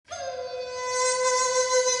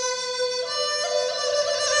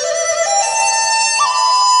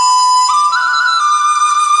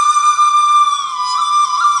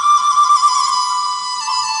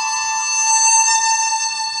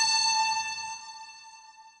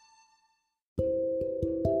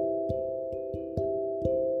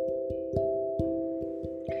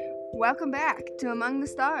Welcome back to Among the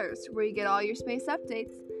Stars, where you get all your space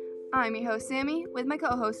updates. I'm your host, Sammy, with my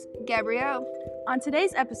co-host, Gabrielle. On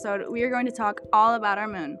today's episode, we are going to talk all about our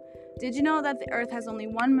moon. Did you know that the Earth has only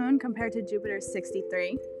one moon compared to Jupiter's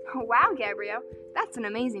 63? Wow, Gabrielle, that's an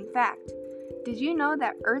amazing fact. Did you know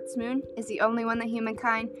that Earth's moon is the only one that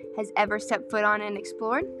humankind has ever stepped foot on and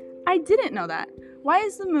explored? I didn't know that. Why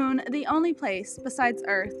is the moon the only place besides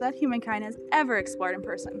Earth that humankind has ever explored in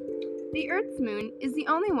person? The Earth's moon is the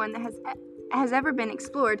only one that has ever been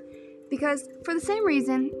explored because, for the same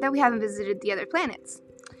reason that we haven't visited the other planets.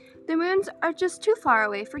 The moons are just too far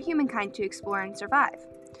away for humankind to explore and survive.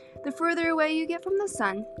 The further away you get from the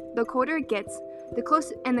sun, the colder it gets, the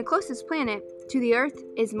closest planet to the Earth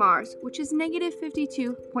is Mars, which is negative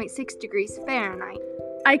 52.6 degrees Fahrenheit.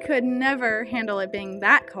 I could never handle it being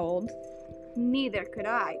that cold. Neither could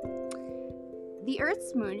I. The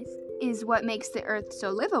Earth's moon is what makes the Earth so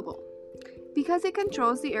livable, because it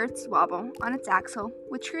controls the Earth's wobble on its axle,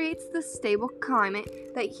 which creates the stable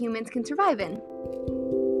climate that humans can survive in.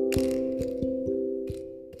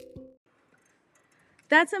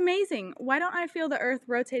 That's amazing. Why don't I feel the Earth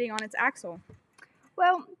rotating on its axle?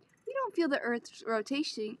 Well, we don't feel the Earth's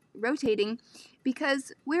rotating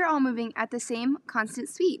because we're all moving at the same constant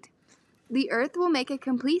speed. The Earth will make a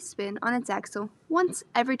complete spin on its axle once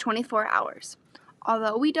every 24 hours.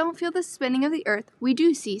 Although we don't feel the spinning of the Earth, we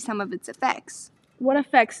do see some of its effects. What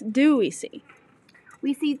effects do we see?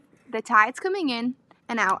 We see the tides coming in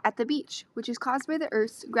and out at the beach, which is caused by the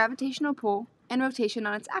Earth's gravitational pull and rotation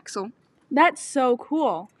on its axle. That's so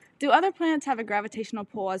cool. Do other planets have a gravitational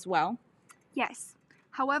pull as well? Yes.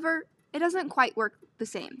 However, it doesn't quite work the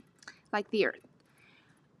same, like the Earth.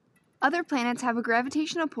 Other planets have a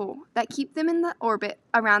gravitational pull that keep them in the orbit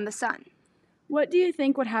around the sun. What do you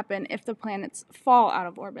think would happen if the planets fall out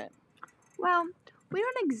of orbit? Well, we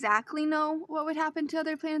don't exactly know what would happen to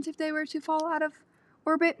other planets if they were to fall out of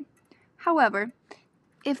orbit. However,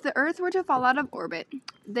 if the Earth were to fall out of orbit,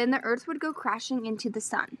 then the Earth would go crashing into the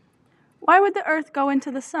sun. Why would the Earth go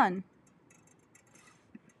into the sun?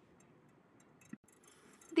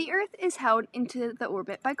 The Earth is held into the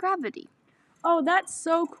orbit by gravity. Oh, that's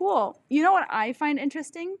so cool. You know what I find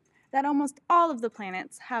interesting? That almost all of the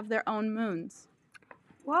planets have their own moons.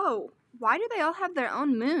 Whoa, why do they all have their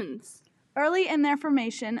own moons? Early in their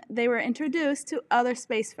formation, they were introduced to other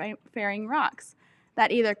spacefaring rocks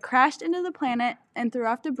that either crashed into the planet and threw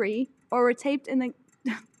off debris or were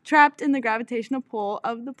trapped in the gravitational pull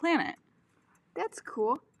of the planet. That's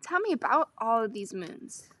cool. Tell me about all of these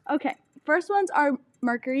moons. Okay, first ones are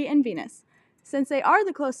Mercury and Venus. Since they are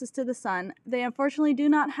the closest to the sun, they unfortunately do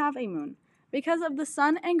not have a moon. Because of the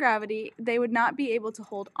sun and gravity, they would not be able to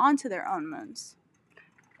hold onto their own moons.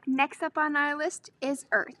 Next up on our list is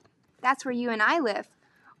Earth. That's where you and I live.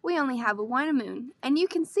 We only have one moon, and you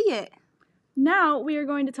can see it. Now we are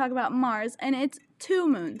going to talk about Mars and its two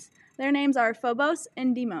moons. Their names are Phobos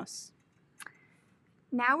and Deimos.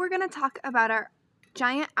 Now we're going to talk about our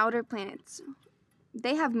giant outer planets.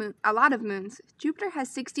 They have a lot of moons. Jupiter has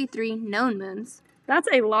 63 known moons. That's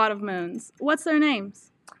a lot of moons. What's their names?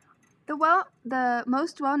 The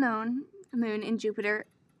most well-known moon in Jupiter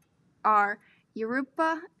are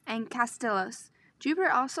Europa and Castellos.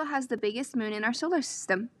 Jupiter also has the biggest moon in our solar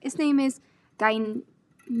system. Its name is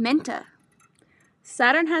Diamenta.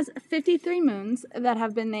 Saturn has 53 moons that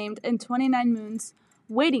have been named and 29 moons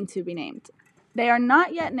waiting to be named. They are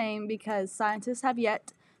not yet named because scientists have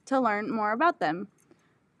yet to learn more about them.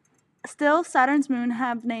 Still, Saturn's moon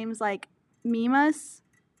have names like Mimas,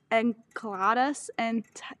 Enceladus, and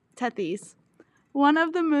Tethys. One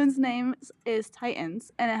of the moon's names is Titan,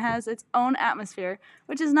 and it has its own atmosphere,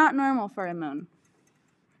 which is not normal for a moon.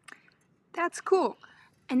 That's cool.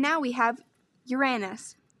 And now we have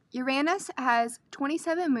Uranus. Uranus has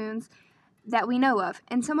 27 moons that we know of,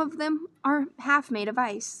 and some of them are half made of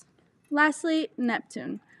ice. Lastly,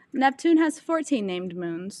 Neptune. Neptune has 14 named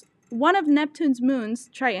moons. One of Neptune's moons,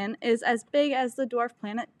 Triton, is as big as the dwarf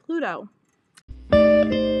planet Pluto.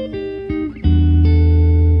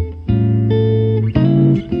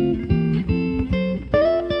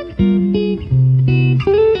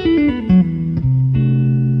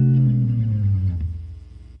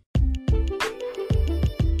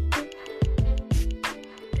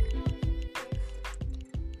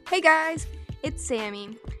 Hey guys, it's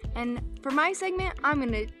Sammy, and for my segment, I'm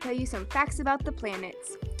going to tell you some facts about the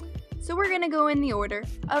planets. So we're going to go in the order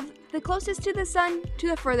of the closest to the sun to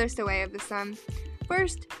the furthest away of the sun.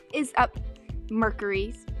 First is up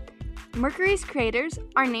Mercury's. Mercury's craters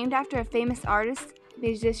are named after a famous artist,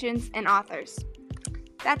 musicians, and authors.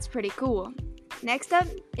 That's pretty cool. Next up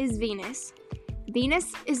is Venus.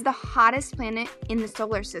 Venus is the hottest planet in the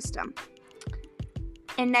solar system.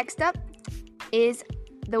 And next up is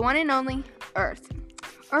the one and only Earth.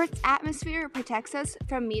 Earth's atmosphere protects us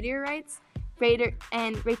from meteorites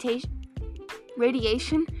and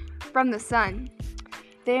radiation from the sun.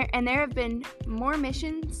 There have been more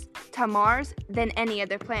missions to Mars than any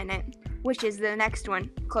other planet, which is the next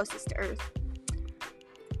one closest to Earth.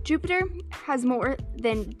 Jupiter has more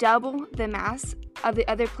than double the mass of the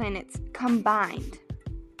other planets combined.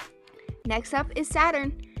 Next up is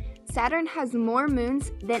Saturn. Saturn has more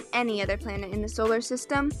moons than any other planet in the solar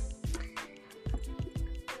system.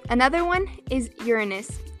 Another one is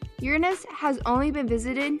Uranus. Uranus has only been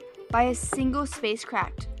visited by a single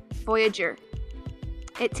spacecraft, Voyager.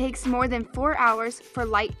 It takes more than 4 hours for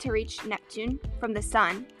light to reach Neptune from the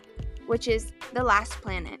Sun, which is the last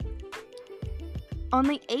planet.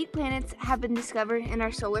 Only 8 planets have been discovered in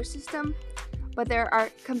our solar system, but there are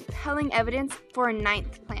compelling evidence for a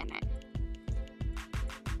 9th planet.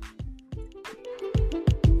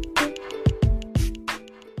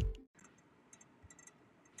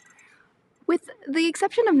 With the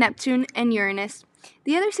exception of Neptune and Uranus,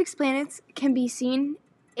 the other 6 planets can be seen,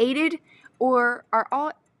 aided, or are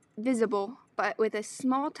all visible, but with a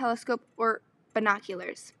small telescope or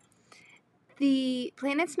binoculars. The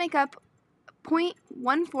planets make up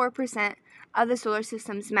 0.14% of the solar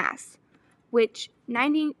system's mass, which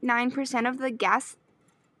 99% of the gas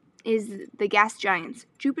is the gas giants,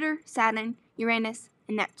 Jupiter, Saturn, Uranus,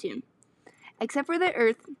 and Neptune. Except for the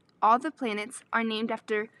Earth, all the planets are named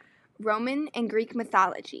after Roman and Greek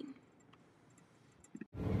mythology.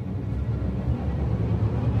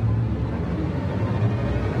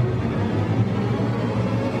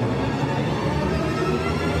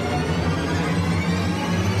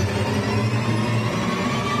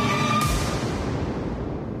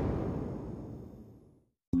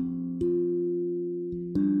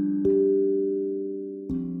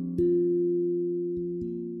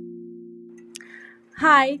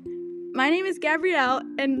 Hi, my name is Gabrielle,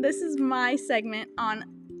 and this is my segment on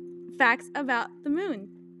facts about the moon.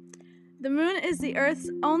 The moon is the Earth's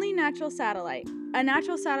only natural satellite. A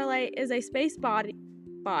natural satellite is a space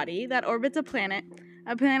body that orbits a planet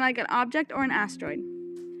like an object or an asteroid.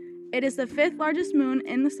 It is the 5th largest moon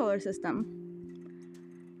in the solar system.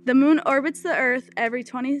 The moon orbits the Earth every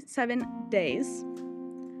 27 days.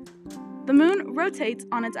 The moon rotates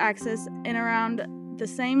on its axis in around the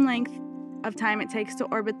same length of time it takes to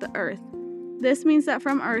orbit the Earth. This means that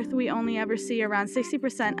from Earth we only ever see around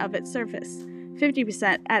 60% of its surface,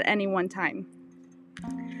 50% at any one time.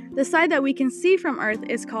 The side that we can see from Earth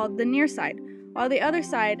is called the near side, while the other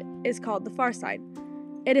side is called the far side.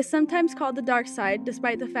 It is sometimes called the dark side,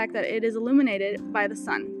 despite the fact that it is illuminated by the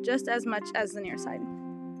sun, just as much as the near side.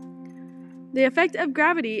 The effect of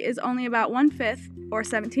gravity is only about 1/5 or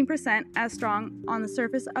 17% as strong on the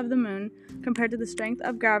surface of the moon compared to the strength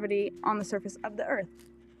of gravity on the surface of the Earth.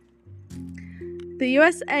 The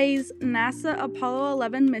USA's NASA Apollo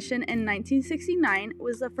 11 mission in 1969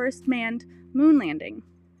 was the first manned moon landing.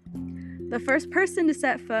 The first person to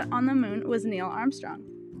set foot on the moon was Neil Armstrong.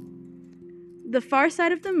 The far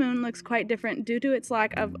side of the moon looks quite different due to its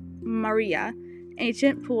lack of maria,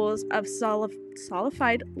 ancient pools of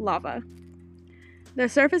solidified lava. The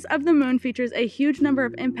surface of the moon features a huge number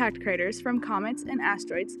of impact craters from comets and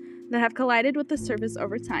asteroids that have collided with the surface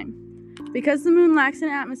over time. Because the moon lacks an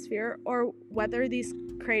atmosphere or weather, these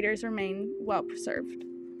craters remain well preserved.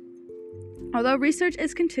 Although research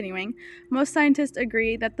is continuing, most scientists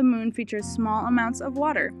agree that the moon features small amounts of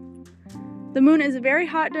water. The moon is very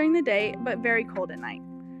hot during the day, but very cold at night.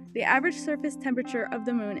 The average surface temperature of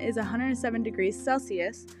the moon is 107 degrees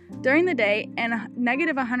Celsius during the day and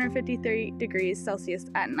negative 153 degrees Celsius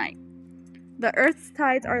at night. The Earth's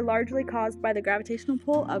tides are largely caused by the gravitational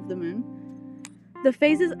pull of the moon. The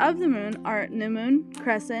phases of the moon are new moon,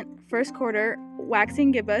 crescent, first quarter,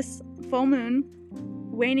 waxing gibbous, full moon,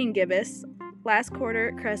 waning gibbous, last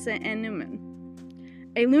quarter, crescent, and new moon.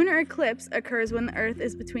 A lunar eclipse occurs when the Earth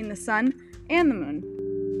is between the sun and the moon.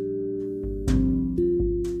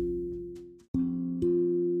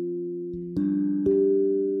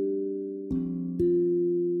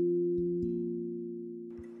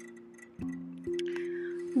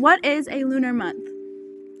 What is a lunar month?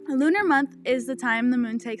 A lunar month is the time the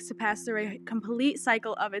moon takes to pass through a complete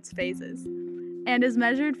cycle of its phases and is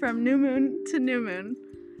measured from new moon to new moon.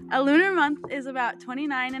 A lunar month is about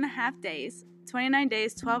 29 days,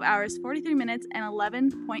 12 hours, 43 minutes, and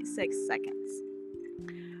 11.6 seconds.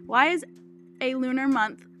 Why is a lunar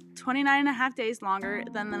month 29 days longer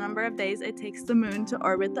than the number of days it takes the moon to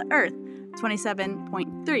orbit the Earth,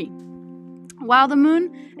 27.3? While the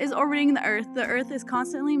moon is orbiting the Earth is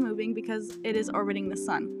constantly moving because it is orbiting the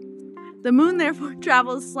sun. The moon therefore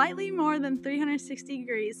travels slightly more than 360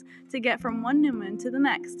 degrees to get from one new moon to the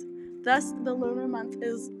next. Thus, the lunar month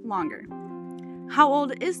is longer. How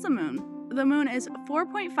old is the moon? The moon is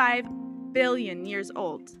 4.5 billion years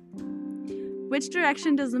old. Which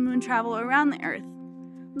direction does the moon travel around the Earth?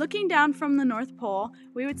 Looking down from the North Pole,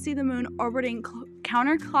 we would see the moon orbiting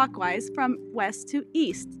counterclockwise from west to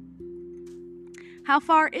east. How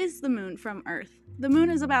far is the moon from Earth? The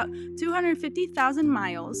moon is about 250,000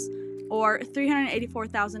 miles, or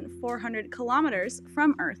 384,400 kilometers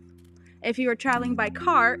from Earth. If you were traveling by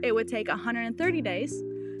car, it would take 130 days.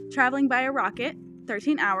 Traveling by a rocket,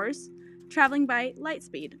 13 hours. Traveling by light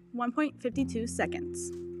speed, 1.52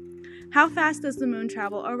 seconds. How fast does the moon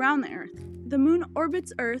travel around the Earth? The moon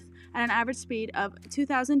orbits Earth at an average speed of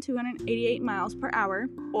 2,288 miles per hour,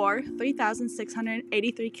 or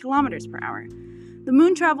 3,683 kilometers per hour. The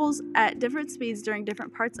moon travels at different speeds during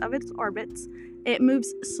different parts of its orbits. It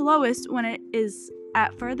moves slowest when it is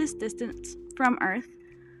at furthest distance from Earth.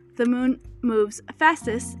 The moon moves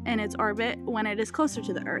fastest in its orbit when it is closer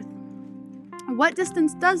to the Earth. What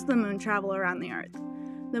distance does the moon travel around the Earth?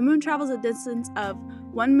 The moon travels a distance of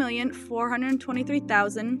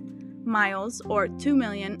 1,423,000 miles, or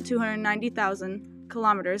 2,290,000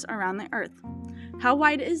 kilometers around the Earth. How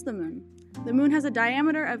wide is the moon? The moon has a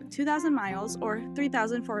diameter of 2,000 miles, or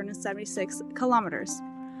 3,476 kilometers.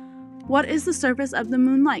 What is the surface of the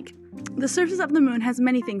moon like? The surface of the moon has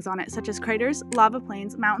many things on it, such as craters, lava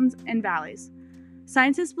plains, mountains, and valleys.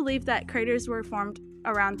 Scientists believe that craters were formed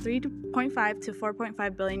around 3.5 to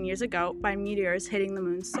 4.5 billion years ago by meteors hitting the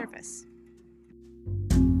moon's surface.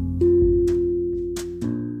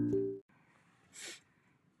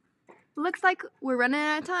 Looks like we're running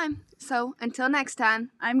out of time. So until next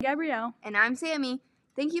time, I'm Gabrielle. and I'm Sammy.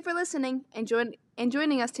 Thank you for listening and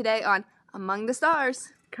joining us today on Among the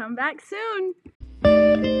Stars. Come back soon.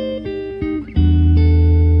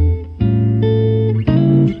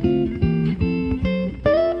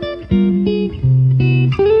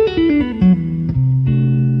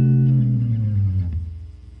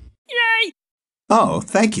 Oh,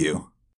 thank you.